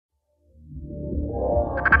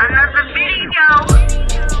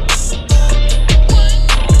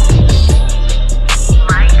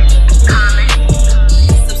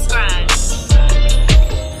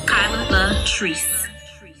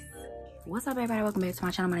everybody, welcome back to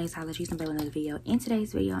my channel. My name is Tyler. She's back with another video. In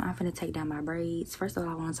today's video, I'm finna take down my braids. First of all,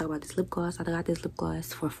 I want to talk about this lip gloss. I got this lip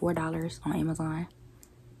gloss for $4 on Amazon.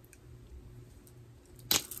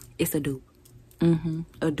 It's a dupe.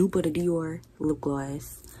 A dupe of the Dior lip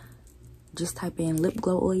gloss. Just type in lip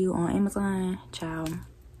glow oil on Amazon, child.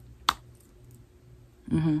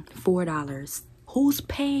 $4. Who's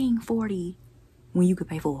paying $40 when you could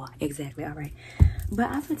pay $4? Exactly. All right. But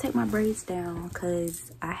I'm gonna take my braids down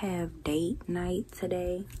because I have date night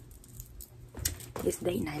today. It's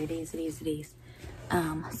date night. It is.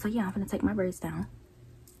 So yeah, I'm gonna take my braids down.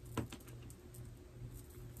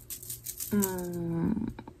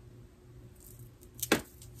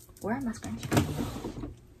 Where am I scratching?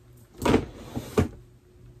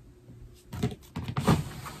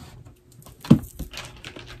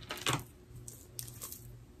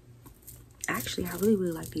 Actually, I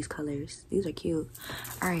really like these colors. These are cute.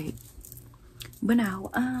 All right, but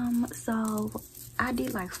now so I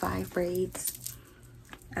did like 5 braids.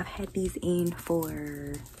 I've had these in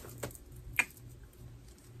for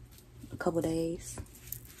a couple days.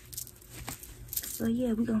 So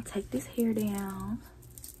yeah, we're gonna take this hair down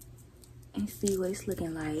and see what it's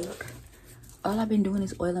looking like. All I've been doing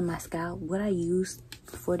is oiling my scalp. What I used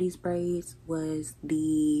for these braids was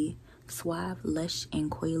the Suave Lush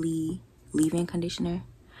and Coily leave-in conditioner.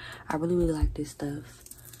 I really like this stuff.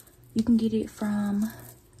 You can get it from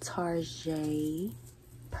Target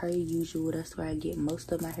per usual. That's where I get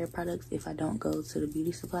most of my hair products if I don't go to the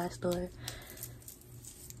beauty supply store.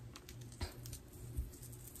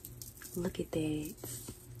 Look at that.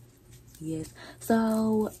 Yes,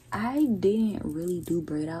 so I didn't really do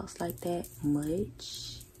braid outs like that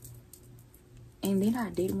much, and then I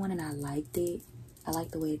did one and I liked it. I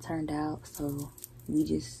liked the way it turned out, so we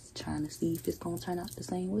just trying to see if it's gonna turn out the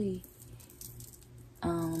same way.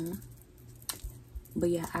 But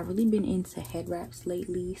yeah, I've really been into head wraps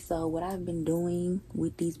lately. So what I've been doing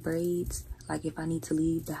with these braids, like if I need to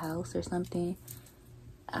leave the house or something,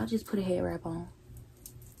 I'll just put a head wrap on.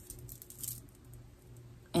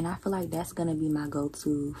 And I feel like that's gonna be my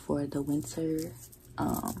go-to for the winter.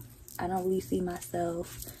 I don't really see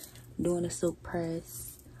myself doing a silk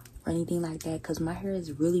press or anything like that because my hair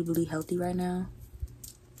is really healthy right now.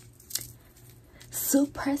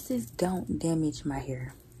 Silk presses don't damage my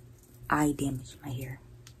hair. I damage my hair.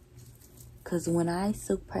 Because when I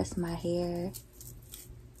silk press my hair,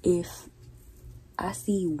 if I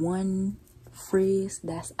see one frizz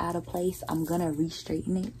that's out of place, I'm gonna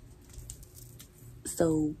re-straighten it.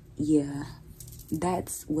 So yeah,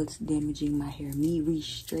 that's what's damaging my hair. Me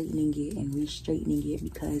re-straightening it and re-straightening it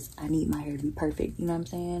because I need my hair to be perfect. You know what I'm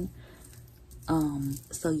saying?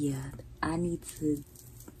 So yeah, I need to,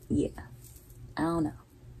 I don't know.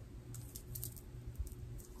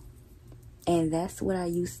 And that's what I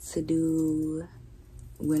used to do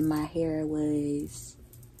when my hair was,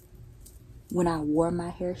 when I wore my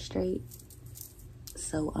hair straight.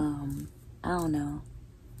 So, I don't know.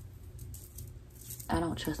 I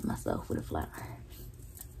don't trust myself with a flat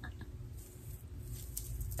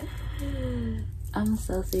iron. I'm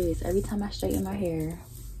so serious. Every time I straighten my hair,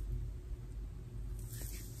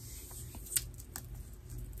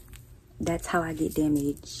 that's how I get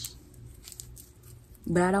damaged.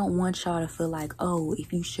 But I don't want y'all to feel like, oh,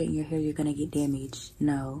 if you straighten your hair, you're gonna get damaged.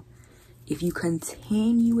 No. If you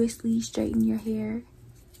continuously straighten your hair,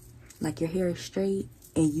 like your hair is straight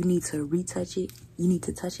and you need to retouch it, you need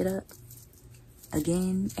to touch it up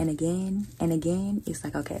again and again and again, it's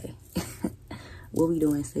like, okay, what we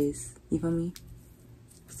doing, sis? You feel me?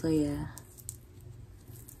 So yeah,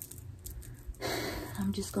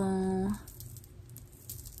 I'm just gonna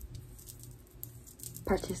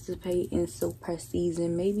participate in silk press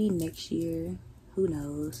season maybe next year. Who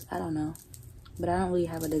knows? I don't know. But I don't really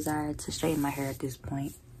have a desire to straighten my hair at this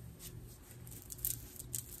point.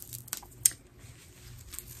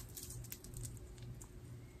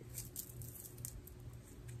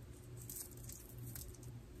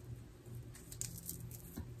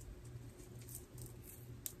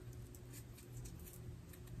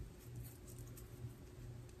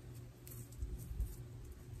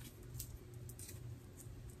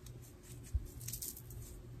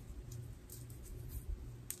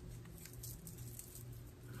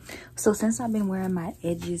 So since I've been wearing my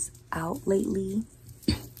edges out lately,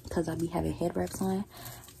 because I be having head wraps on,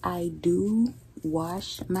 I do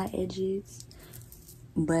wash my edges.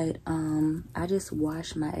 But I just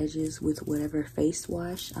wash my edges with whatever face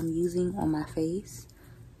wash I'm using on my face.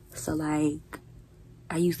 So like,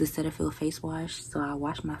 I use the Cetaphil face wash, so I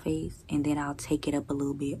wash my face and then I'll take it up a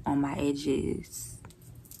little bit on my edges.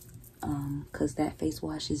 Because that face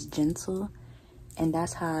wash is gentle And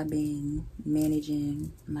that's how I've been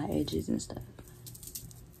managing my edges and stuff.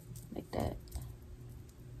 Like that.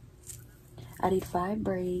 I did 5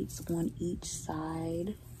 braids on each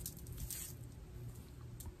side.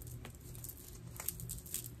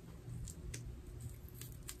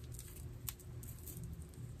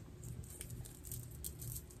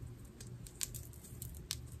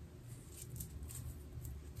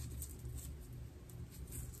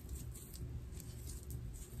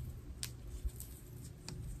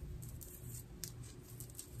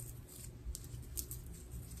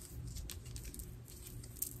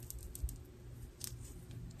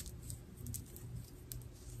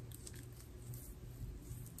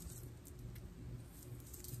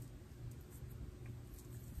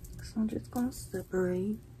 So I'm just gonna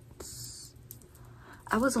separate.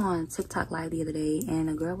 I was on TikTok live the other day and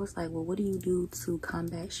a girl was like, well, what do you do to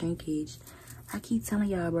combat shrinkage? I keep telling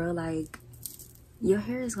y'all, bro, like, your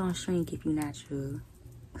hair is gonna shrink if you're natural.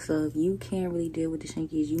 So if you can't really deal with the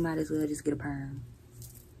shrinkage, you might as well just get a perm.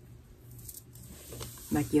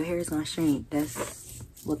 Like, your hair is gonna shrink. That's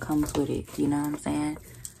what comes with it. You know what I'm saying?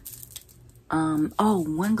 Oh,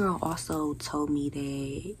 one girl also told me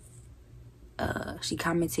that she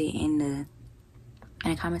commented in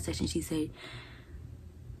the comment section. She said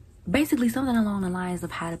basically something along the lines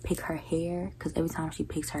of how to pick her hair, because every time she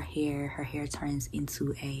picks her hair turns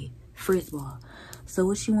into a frizz ball. So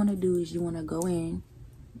what you want to do is you want to go in,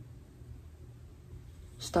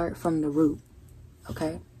 start from the root,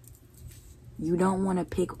 okay? You don't want to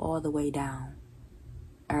pick all the way down,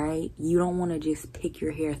 all right? You don't want to just pick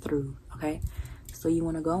your hair through, okay? So you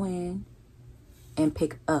want to go in and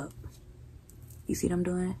pick up. You see what I'm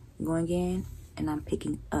doing? Going in and I'm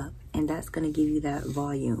picking up, and that's going to give you that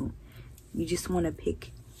volume. You just want to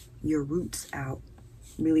pick your roots out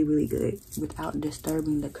really, really good without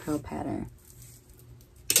disturbing the curl pattern.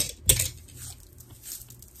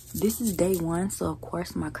 This is day 1, so of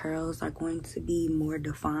course my curls are going to be more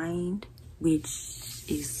defined, which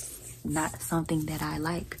is not something that I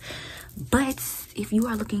like. But if you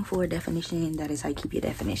are looking for a definition, that is how you keep your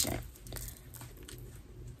definition.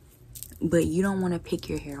 But you don't want to pick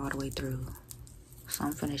your hair all the way through. So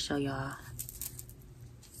I'm finna show y'all.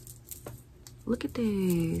 Look at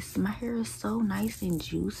this. My hair is so nice and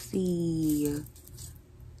juicy.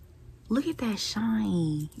 Look at that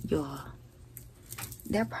shine, y'all.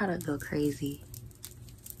 That product go crazy.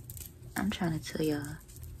 I'm trying to tell y'all.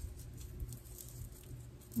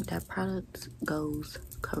 That product goes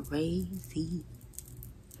crazy.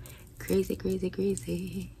 Crazy, crazy,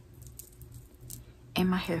 crazy. And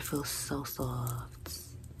my hair feels so soft.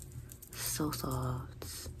 So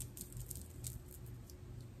soft.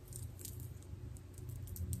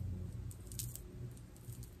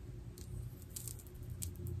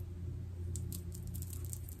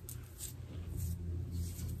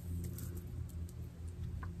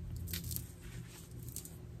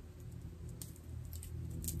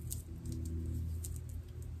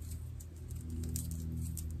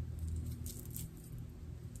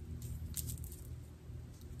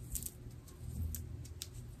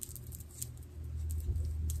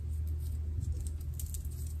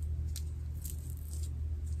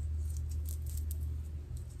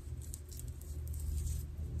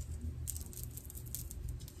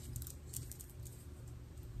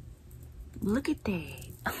 Look at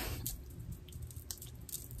that.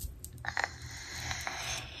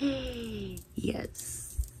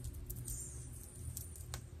 Yes.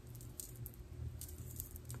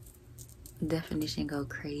 Definition go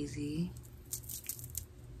crazy.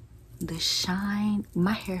 The shine.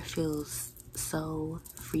 My hair feels so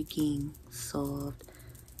freaking soft.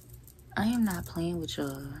 I am not playing with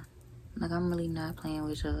y'all. Like, I'm really not playing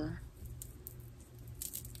with y'all.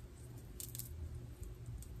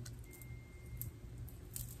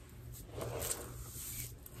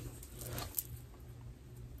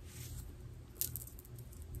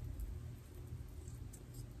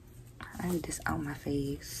 I need this out my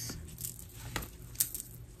face.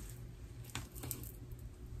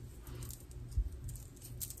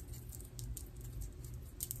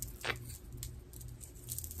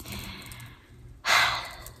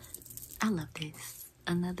 I love this.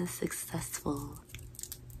 Another successful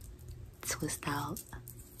twist out.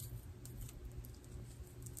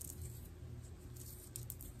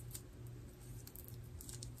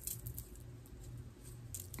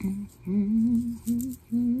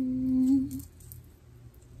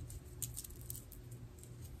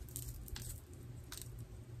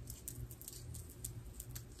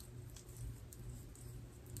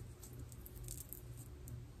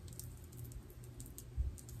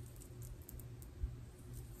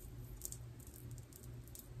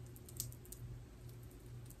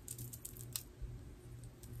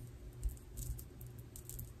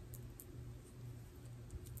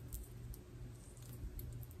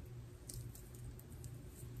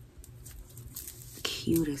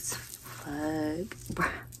 cute as fuck, bro.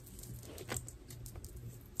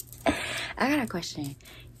 I got a question.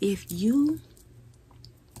 If you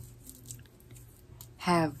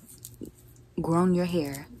have grown your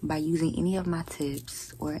hair by using any of my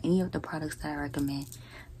tips or any of the products that I recommend,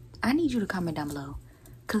 I need you to comment down below.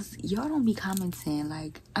 Cause y'all don't be commenting.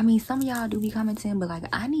 Like, I mean, some of y'all do be commenting, but like,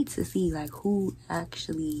 I need to see like who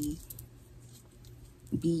actually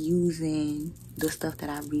be using the stuff that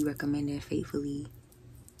I be recommending faithfully.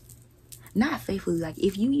 Not faithfully, like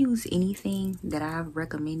if you use anything that I've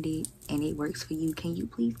recommended and it works for you, can you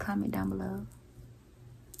please comment down below?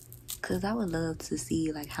 Cause I would love to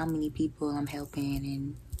see like how many people I'm helping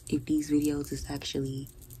and if these videos is actually,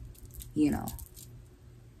 you know,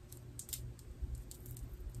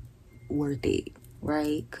 worth it,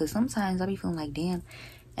 right? Cause sometimes I be feeling like, damn,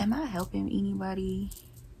 am I helping anybody?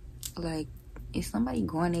 Like, is somebody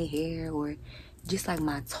growing their hair, or just like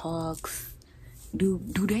my talks? Do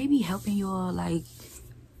they be helping y'all? Like,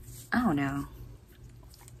 I don't know.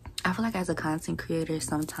 I feel like as a content creator,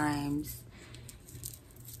 sometimes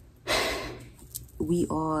we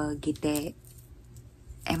all get that,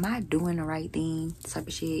 am I doing the right thing type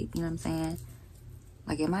of shit, you know what I'm saying?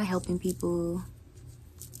 Like, am I helping people?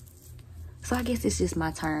 So I guess it's just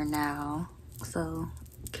my turn now. So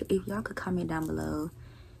if y'all could comment down below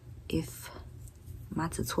if my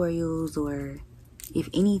tutorials or if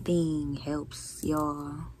anything helps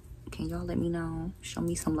y'all, can y'all let me know? Show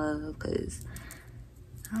me some love, because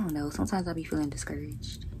I don't know, sometimes I be feeling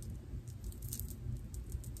discouraged.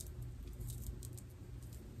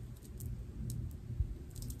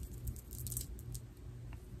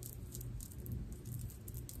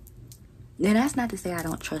 And that's not to say I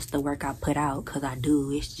don't trust the work I put out, because I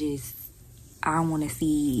do. It's just I want to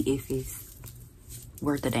see if it's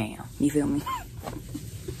worth a damn. You feel me?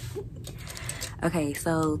 Okay,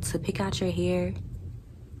 so to pick out your hair,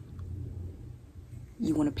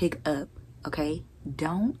 you want to pick up, okay?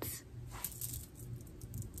 Don't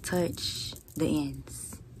touch the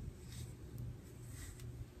ends.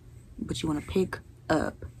 But you want to pick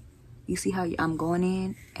up. You see how I'm going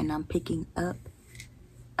in and I'm picking up.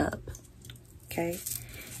 Okay?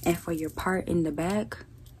 And for your part in the back,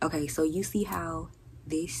 okay, so you see how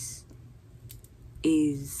this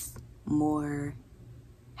is more,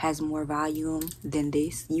 has more volume than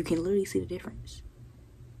this? You can literally see the difference.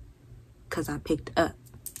 Because I picked up.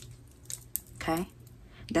 Okay?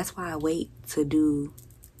 That's why I wait to do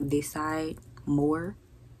this side more.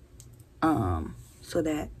 So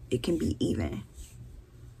that it can be even.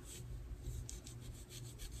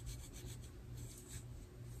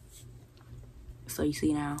 So you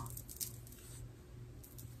see now.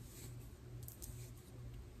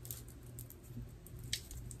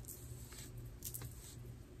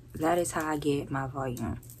 That is how I get my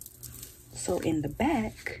volume. So in the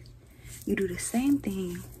back, you do the same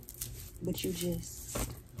thing, but you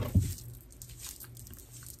just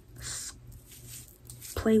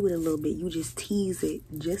play with it a little bit. You just tease it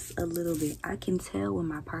just a little bit. I can tell when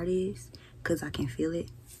my part is because I can feel it.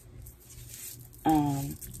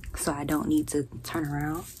 So I don't need to turn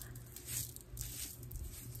around.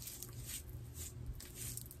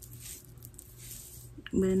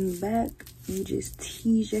 But in the back, you just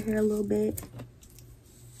tease your hair a little bit.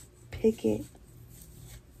 Pick it.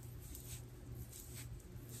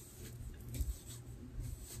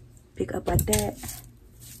 Pick up like that.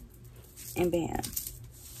 And bam.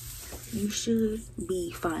 You should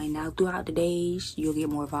be fine. Now, throughout the days, you'll get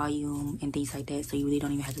more volume and things like that. So you really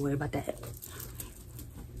don't even have to worry about that.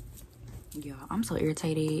 Yeah, I'm so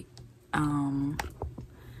irritated.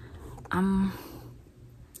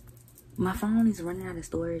 My phone is running out of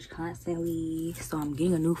storage constantly, so I'm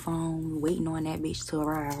getting a new phone, waiting on that bitch to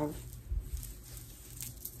arrive.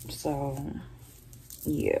 So,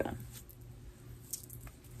 yeah.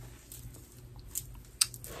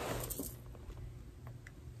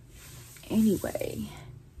 Anyway,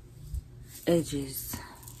 edges.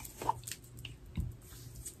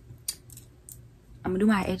 I'm gonna do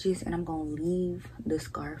my edges and I'm gonna leave the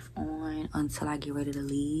scarf on until I get ready to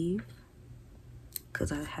leave.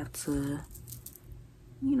 Cause I have to,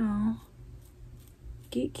 you know,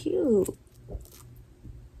 get cute.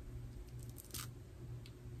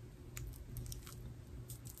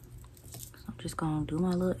 So I'm just gonna do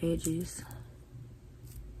my little edges.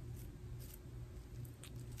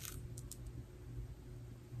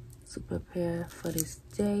 To prepare for this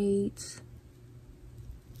date.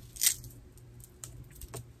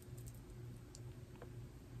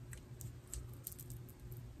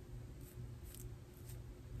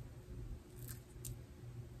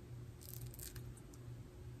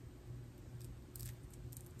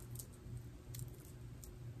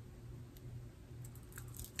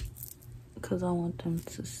 because I want them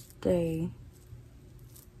to stay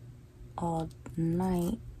all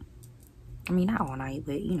night. I mean, not all night,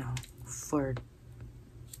 but you know, for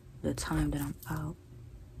the time that I'm out.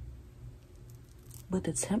 But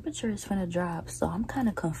the temperature is gonna drop, so I'm kind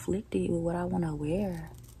of conflicted with what I want to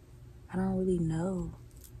wear. I don't really know,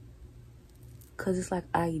 cause it's like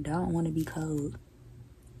I don't want to be cold.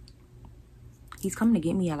 He's coming to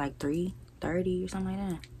get me at like 3:30 or something like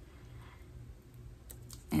that.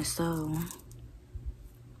 And so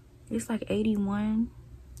it's like 81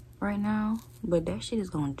 right now, but that shit is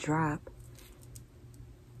gonna drop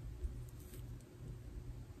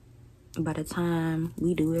by the time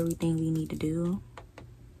we do everything we need to do.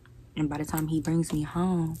 And by the time he brings me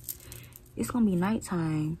home, it's gonna be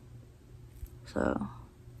nighttime. So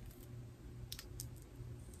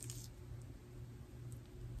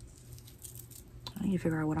I need to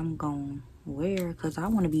figure out what I'm gonna wear, because I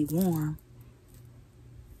want to be warm.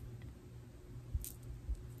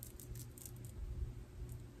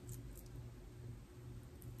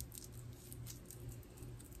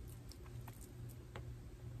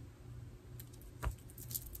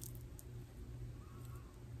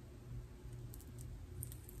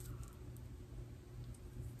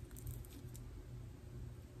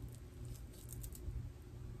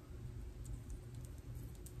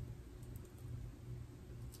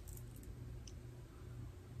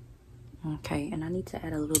 Okay, and I need to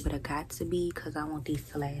add a little bit of got to be, because I want these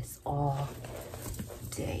to last all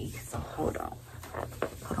day. So hold on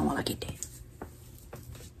while I get that.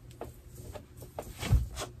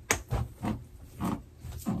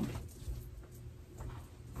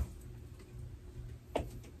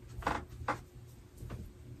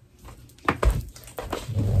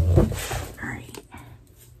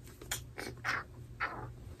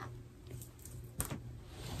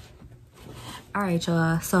 All right,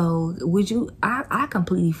 y'all. So I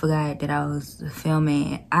completely forgot that I was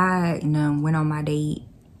filming. I went on my date.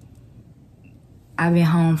 I've been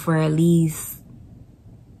home for at least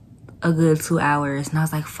a good 2 hours, and I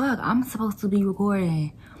was like, fuck, I'm supposed to be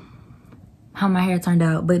recording how my hair turned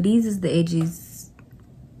out. But these is the edges.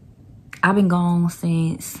 I've been gone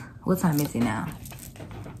since, what time is it now?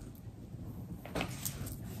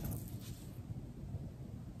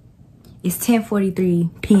 It's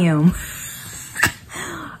 10:43 p.m.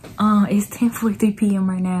 It's 10:43 p.m.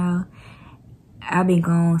 right now. I've been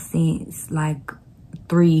gone since like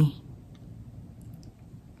 3.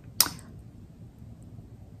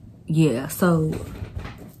 Yeah, so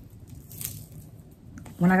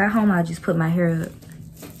when I got home, I just put my hair up.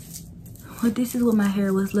 But this is what my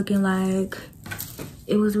hair was looking like.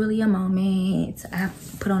 It was really a moment. I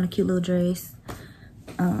put on a cute little dress.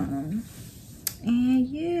 And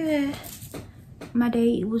yeah, my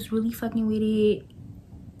date was really fucking with it.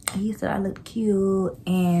 He said I looked cute,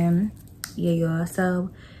 and yeah, y'all. So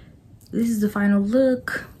this is the final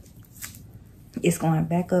look. It's going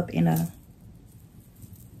back up in a.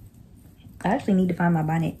 I actually need to find my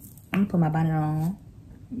bonnet. I'm gonna put my bonnet on,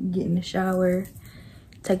 get in the shower,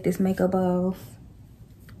 take this makeup off,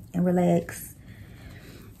 and relax.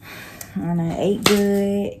 And I ate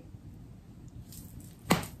good.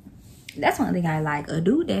 That's one thing I like. A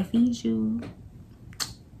dude that feeds you.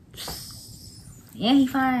 Yeah, he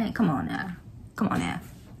fine. Come on now. Come on now.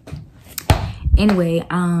 Anyway,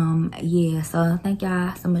 yeah, so thank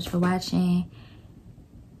y'all so much for watching.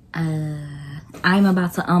 I'm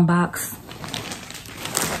about to unbox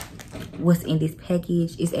what's in this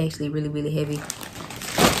package. It's actually really, really heavy.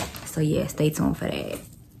 So yeah, stay tuned for that.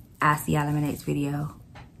 I'll see y'all in my next video.